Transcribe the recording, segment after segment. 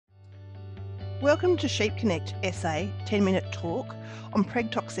Welcome to SheepConnect SA 10-minute talk on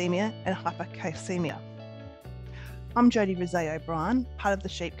Preg Toxaemia and Hypocalcaemia. I'm Jodie Rizzo-O'Brien, part of the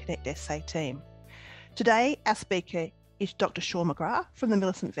SheepConnect SA team. Today, our speaker is Dr Sean McGrath from the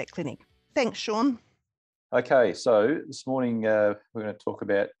Millicent Vet Clinic. Thanks, Sean. Okay, so this morning we're going to talk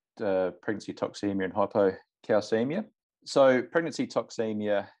about pregnancy toxemia and hypocalcaemia. So pregnancy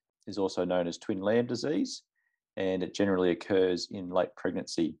toxemia is also known as twin lamb disease, and it generally occurs in late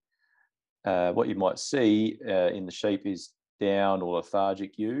pregnancy. What you might see in the sheep is down or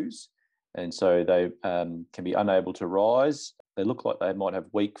lethargic ewes, and so they can be unable to rise. They look like they might have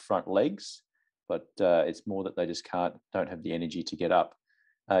weak front legs, but it's more that they just don't have the energy to get up.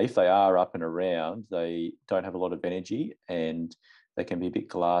 If they are up and around, they don't have a lot of energy, and they can be a bit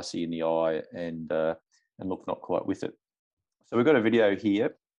glassy in the eye and look not quite with it. So we've got a video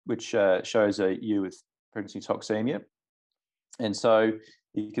here which shows a ewe with pregnancy toxemia, and so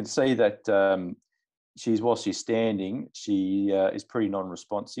you can see that while she's standing, she is pretty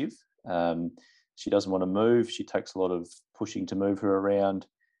non-responsive. She doesn't want to move. She takes a lot of pushing to move her around.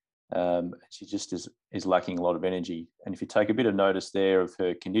 She just is lacking a lot of energy. And if you take a bit of notice there of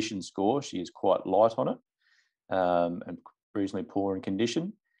her condition score, she is quite light on it and reasonably poor in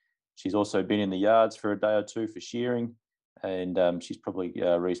condition. She's also been in the yards for a day or two for shearing, and she's probably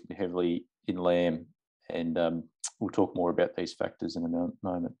reasonably heavily in lamb. And we'll talk more about these factors in a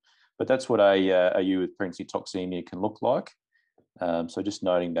moment. But that's what a ewe with pregnancy toxemia can look like. So just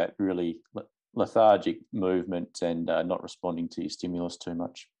noting that really lethargic movement and not responding to your stimulus too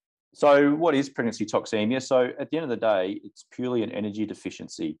much. So what is pregnancy toxemia? So at the end of the day, it's purely an energy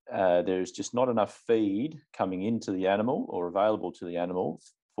deficiency. There's just not enough feed coming into the animal or available to the animal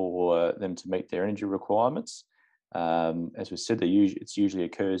for them to meet their energy requirements. As we said, it usually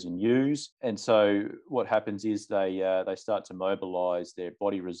occurs in ewes, and so what happens is they start to mobilise their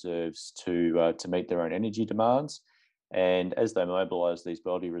body reserves to meet their own energy demands, and as they mobilise these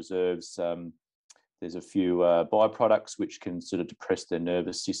body reserves, there's a few byproducts which can sort of depress their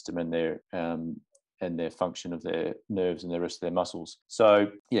nervous system and their function of their nerves and the rest of their muscles.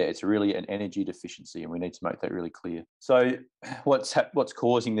 So yeah, it's really an energy deficiency, and we need to make that really clear. So what's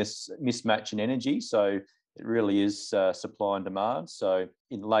causing this mismatch in energy? So it really is supply and demand. So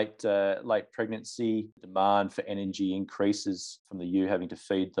in late pregnancy, demand for energy increases from the ewe having to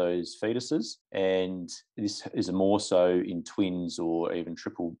feed those fetuses, and this is more so in twins or even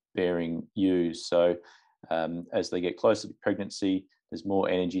triple bearing ewes. So as they get closer to pregnancy, there's more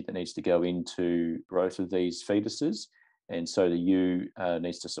energy that needs to go into growth of these fetuses, and so the ewe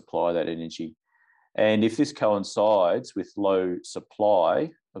needs to supply that energy. And if this coincides with low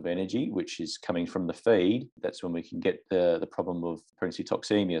supply of energy, which is coming from the feed, that's when we can get the problem of pregnancy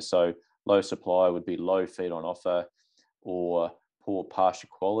toxemia. So low supply would be low feed on offer or poor pasture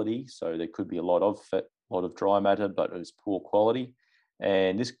quality. So there could be a lot of dry matter, but it's poor quality.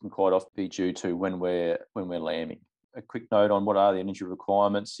 And this can quite often be due to when we're lambing. A quick note on what are the energy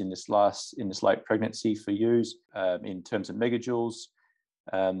requirements in this late pregnancy for ewes in terms of megajoules.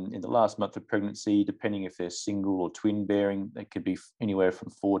 In the last month of pregnancy, depending if they're single or twin bearing, they could be anywhere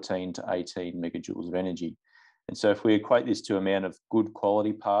from 14 to 18 megajoules of energy. And so if we equate this to amount of good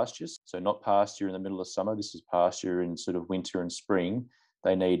quality pastures, so not pasture in the middle of summer, this is pasture in sort of winter and spring,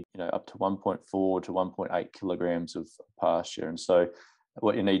 they need up to 1.4 to 1.8 kilograms of pasture. And so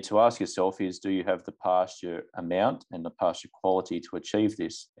what you need to ask yourself is, do you have the pasture amount and the pasture quality to achieve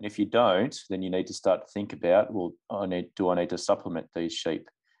this? And if you don't, then you need to start to think about, well, do I need to supplement these sheep?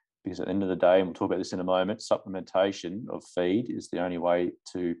 Because at the end of the day, and we'll talk about this in a moment, supplementation of feed is the only way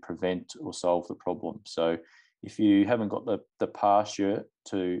to prevent or solve the problem. So if you haven't got the pasture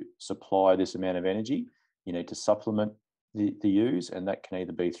to supply this amount of energy, you need to supplement the ewes, and that can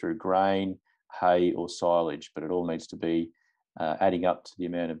either be through grain, hay, or silage, but it all needs to be adding up to the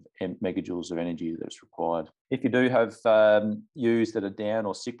amount of megajoules of energy that's required. If you do have ewes that are down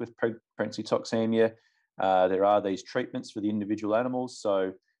or sick with pregnancy toxemia, there are these treatments for the individual animals.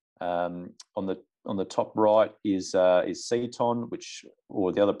 So on the top right is Ceton,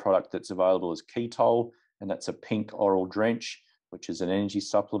 or the other product that's available is Ketol, and that's a pink oral drench, which is an energy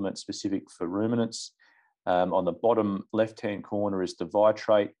supplement specific for ruminants. On the bottom left-hand corner is the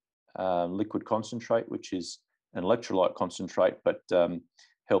Vitrate liquid concentrate, which is an electrolyte concentrate, but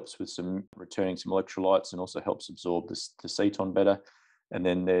helps with returning some electrolytes and also helps absorb the Ceton better. And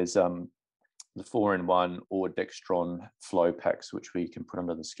then there's the 4-in-1 or Dextron flow packs, which we can put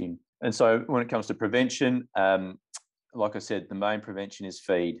under the skin. And so when it comes to prevention, like I said, the main prevention is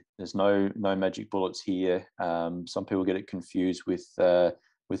feed. There's no magic bullets here. Some people get it confused with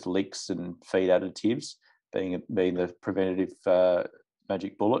licks and feed additives being the preventative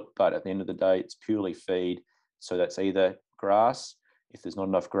magic bullet, but at the end of the day, it's purely feed. So that's either grass. If there's not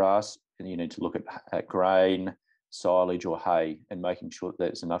enough grass, then you need to look at grain, silage, or hay, and making sure that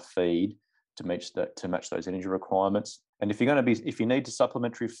there's enough feed to match those energy requirements. And if you need to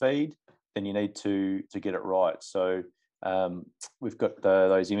supplementary feed, then you need to get it right. So we've got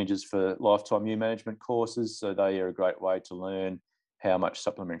those images for lifetime ewe management courses. So they are a great way to learn how much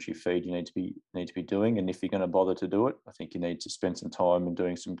supplementary feed you need to be doing. And if you're going to bother to do it, I think you need to spend some time in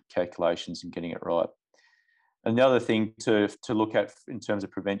doing some calculations and getting it right. And the other thing to look at in terms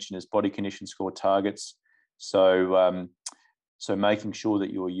of prevention is body condition score targets. So making sure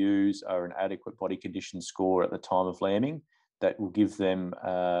that your ewes are an adequate body condition score at the time of lambing, that will give them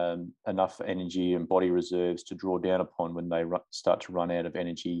enough energy and body reserves to draw down upon when they start to run out of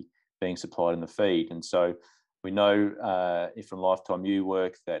energy being supplied in the feed. And so we know if from lifetime ewe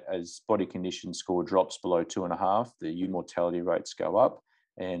work that as body condition score drops below 2.5, the ewe mortality rates go up.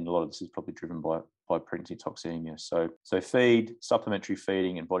 And a lot of this is probably driven by pregnancy toxemia. So feed, supplementary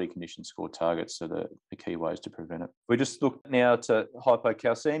feeding, and body condition score targets are the key ways to prevent it. We just look now to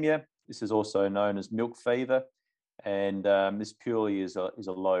hypocalcaemia. This is also known as milk fever, and this purely is a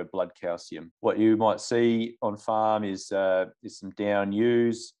low blood calcium. What you might see on farm is some down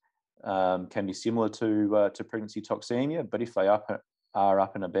ewes, can be similar to pregnancy toxemia, but if they are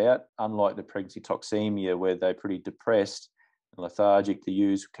up and about, unlike the pregnancy toxemia where they're pretty depressed and lethargic, the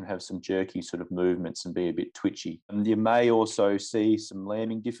ewes can have some jerky sort of movements and be a bit twitchy. And you may also see some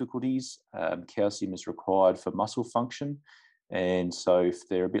lambing difficulties. Calcium is required for muscle function, and so if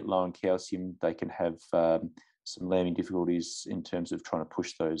they're a bit low in calcium, they can have some lambing difficulties in terms of trying to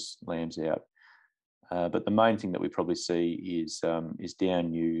push those lambs out. But the main thing that we probably see is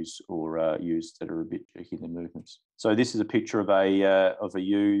down ewes or ewes that are a bit jerky in their movements. So this is a picture of a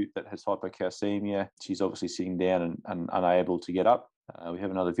ewe that has hypocalcaemia. She's obviously sitting down and unable to get up. We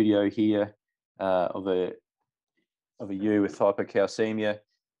have another video here of a ewe with hypocalcaemia.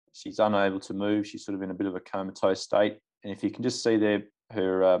 She's unable to move. She's sort of in a bit of a comatose state. And if you can just see there,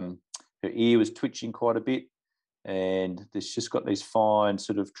 her ear was twitching quite a bit. And there's just got these fine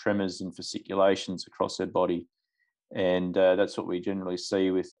sort of tremors and fasciculations across her body. And that's what we generally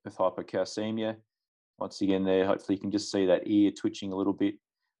see with hypocalcaemia. Once again there, hopefully you can just see that ear twitching a little bit,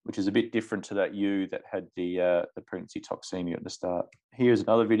 which is a bit different to that ewe that had the pregnancy toxemia at the start. Here's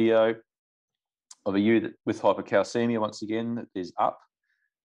another video of a ewe with hypocalcaemia. Once again, that is up,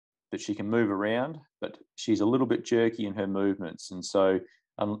 but she can move around, but she's a little bit jerky in her movements. And so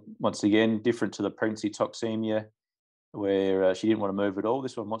once again, different to the pregnancy toxemia, where she didn't want to move at all.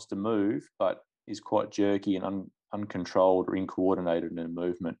 This one wants to move, but is quite jerky and uncontrolled or incoordinated in her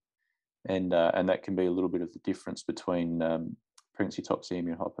movement. And that can be a little bit of the difference between pregnancy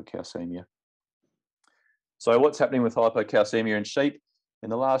toxemia and hypocalcaemia. So what's happening with hypocalcaemia in sheep?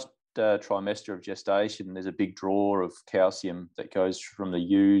 In the last trimester of gestation, there's a big draw of calcium that goes from the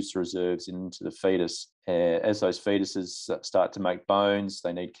ewe's reserves into the fetus. As those fetuses start to make bones,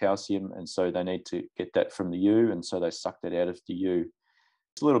 they need calcium, and so they need to get that from the ewe, and so they suck that out of the ewe.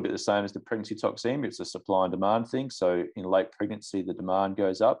 It's a little bit the same as the pregnancy toxemia. It's a supply and demand thing. So in late pregnancy, the demand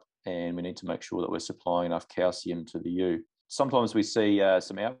goes up, and we need to make sure that we're supplying enough calcium to the ewe. Sometimes we see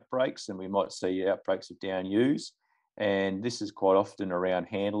some outbreaks, and we might see outbreaks of down ewes. And this is quite often around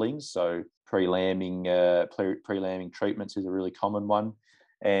handling. So pre-lambing treatments is a really common one.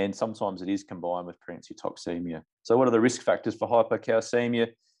 And sometimes it is combined with pregnancy toxemia. So what are the risk factors for hypocalcaemia?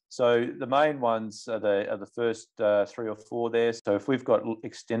 So the main ones are the first 3 or 4 there. So if we've got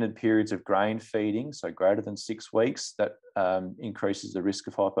extended periods of grain feeding, so greater than 6 weeks, that increases the risk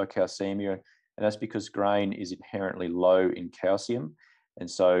of hypocalcaemia. And that's because grain is inherently low in calcium.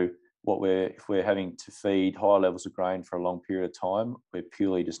 And so if we're having to feed high levels of grain for a long period of time, we're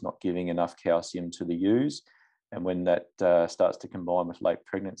purely just not giving enough calcium to the ewes. And when that starts to combine with late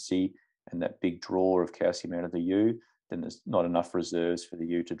pregnancy and that big draw of calcium out of the ewe, then there's not enough reserves for the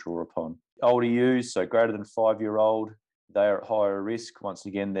ewe to draw upon. Older ewes, so greater than 5-year-old, they are at higher risk. Once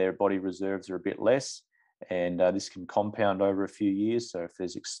again, their body reserves are a bit less, and this can compound over a few years. So if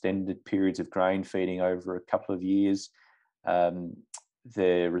there's extended periods of grain feeding over a couple of years,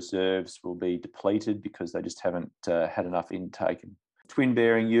 their reserves will be depleted because they just haven't had enough intake.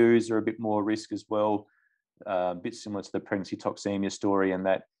 Twin-bearing ewes are a bit more risk as well, a bit similar to the pregnancy toxemia story, and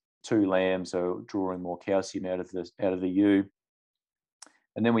that 2 lambs are drawing more calcium out of the ewe.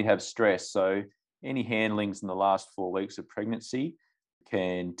 And then we have stress. So any handlings in the last 4 weeks of pregnancy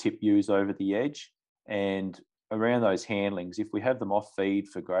can tip ewes over the edge. And around those handlings, if we have them off feed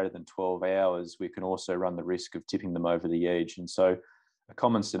for greater than 12 hours, we can also run the risk of tipping them over the edge. And so a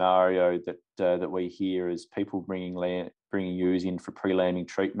common scenario that we hear is people bringing bringing ewes in for pre-lambing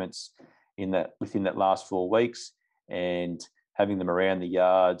treatments within that last 4 weeks, and having them around the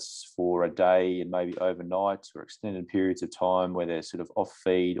yards for a day and maybe overnight or extended periods of time where they're sort of off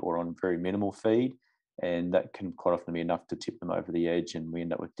feed or on very minimal feed. And that can quite often be enough to tip them over the edge, and we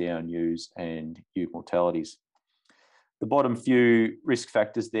end up with down ewes and ewe mortalities. The bottom few risk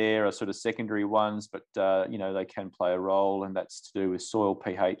factors there are sort of secondary ones, but they can play a role, and that's to do with soil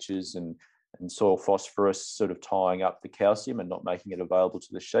pHs and soil phosphorus sort of tying up the calcium and not making it available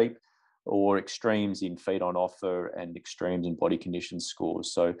to the sheep, or extremes in feed on offer and extremes in body condition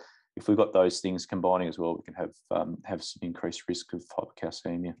scores. So if we've got those things combining as well, we can have some increased risk of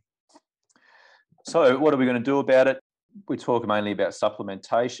hypocalcaemia. So what are we going to do about it? We talk mainly about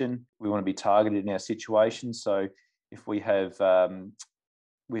supplementation. We want to be targeted in our situation. So if we have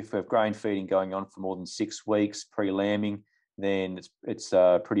grain feeding going on for more than 6 weeks pre-lambing, then it's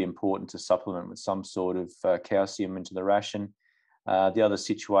pretty important to supplement with some sort of calcium into the ration. The other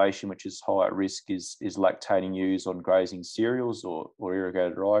situation, which is high at risk, is lactating ewes on grazing cereals or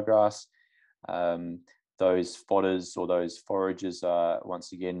irrigated ryegrass. Those fodders or those forages are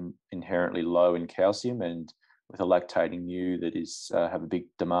once again inherently low in calcium, and with a lactating ewe that have a big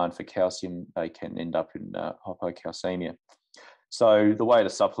demand for calcium, they can end up in hypocalcaemia. So the way to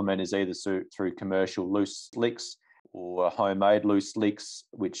supplement is either through commercial loose licks or homemade loose licks,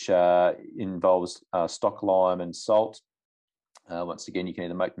 which involves stock lime and salt. Once again, you can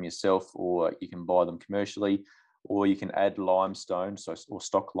either make them yourself or you can buy them commercially, or you can add limestone, or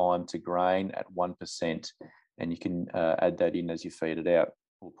stock lime to grain at 1%, and you can add that in as you feed it out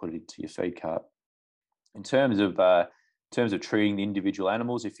or put it into your feed cart. In terms of treating the individual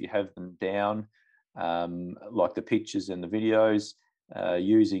animals, if you have them down, like the pictures and the videos,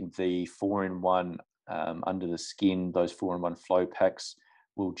 using the 4-in-1 under the skin, those 4-in-1 flow packs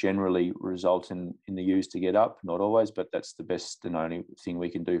will generally result in the ewes to get up. Not always, but that's the best and only thing we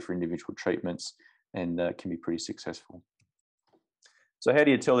can do for individual treatments, and can be pretty successful. So how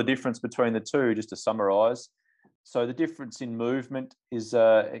do you tell the difference between the two? Just to summarise, so the difference in movement is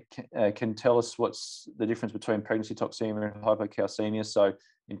can tell us what's the difference between pregnancy toxemia and hypocalcaemia. So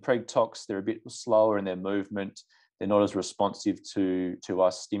in Preg Tox, they're a bit slower in their movement. They're not as responsive to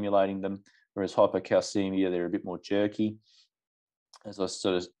us stimulating them, whereas hypocalcaemia, they're a bit more jerky. As I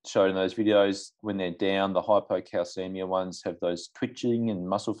sort of showed in those videos, when they're down, the hypocalcaemia ones have those twitching and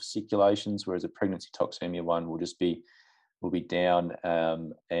muscle fasciculations, whereas a pregnancy toxemia one will be down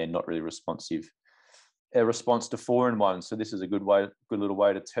and not really responsive. A response to 4-in-1. So this is a good little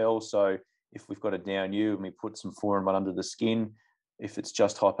way to tell. So if we've got a down ewe and we put some 4-in-1 under the skin, if it's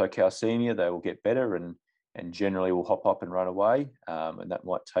just hypocalcaemia, they will get better and generally will hop up and run away. And that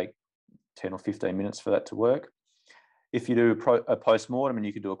might take 10 or 15 minutes for that to work. If you do a post-mortem, and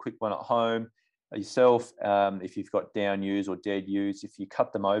you can do a quick one at home yourself, if you've got down ewes or dead ewes, if you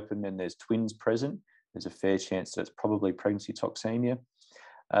cut them open and there's twins present, there's a fair chance that it's probably pregnancy toxemia.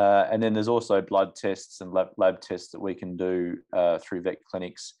 And then there's also blood tests and lab tests that we can do through vet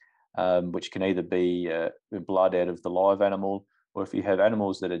clinics, which can either be blood out of the live animal, or if you have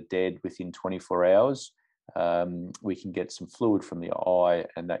animals that are dead within 24 hours, we can get some fluid from the eye,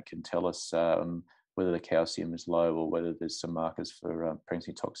 and that can tell us whether the calcium is low or whether there's some markers for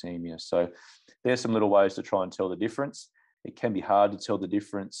pregnancy toxemia. So there's some little ways to try and tell the difference. It can be hard to tell the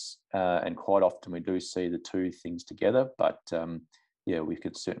difference, and quite often we do see the two things together, but yeah, we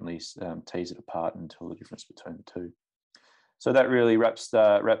could certainly tease it apart and tell the difference between the two. So that really wraps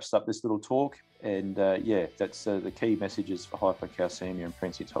up this little talk, and yeah, that's the key messages for hypocalcaemia and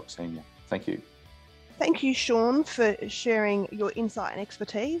pregnancy toxemia. Thank you. Thank you, Sean, for sharing your insight and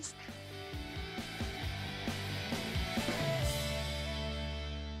expertise.